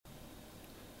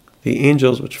The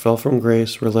angels which fell from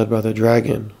grace were led by the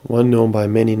dragon, one known by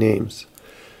many names.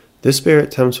 This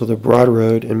spirit tempts with a broad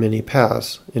road and many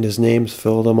paths, and his names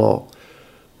fill them all.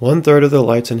 1/3 of the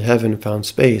lights in heaven found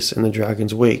space in the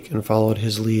dragon's wake and followed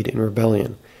his lead in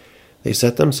rebellion. They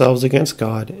set themselves against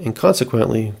God, and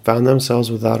consequently found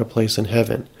themselves without a place in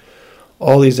heaven.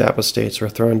 All these apostates were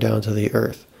thrown down to the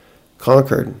earth.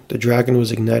 Conquered, the dragon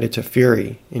was ignited to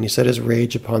fury, and he set his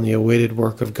rage upon the awaited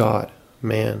work of God,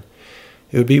 man.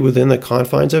 It would be within the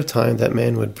confines of time that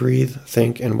man would breathe,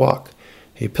 think, and walk,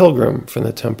 a pilgrim from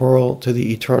the temporal to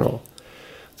the eternal.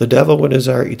 The devil would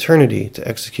desire eternity to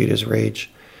execute his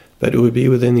rage, but it would be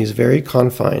within these very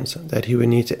confines that he would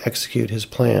need to execute his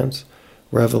plans.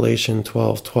 Revelation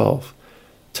 12:12.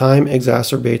 Time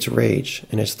exacerbates rage,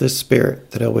 and it's this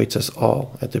spirit that awaits us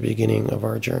all at the beginning of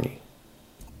our journey.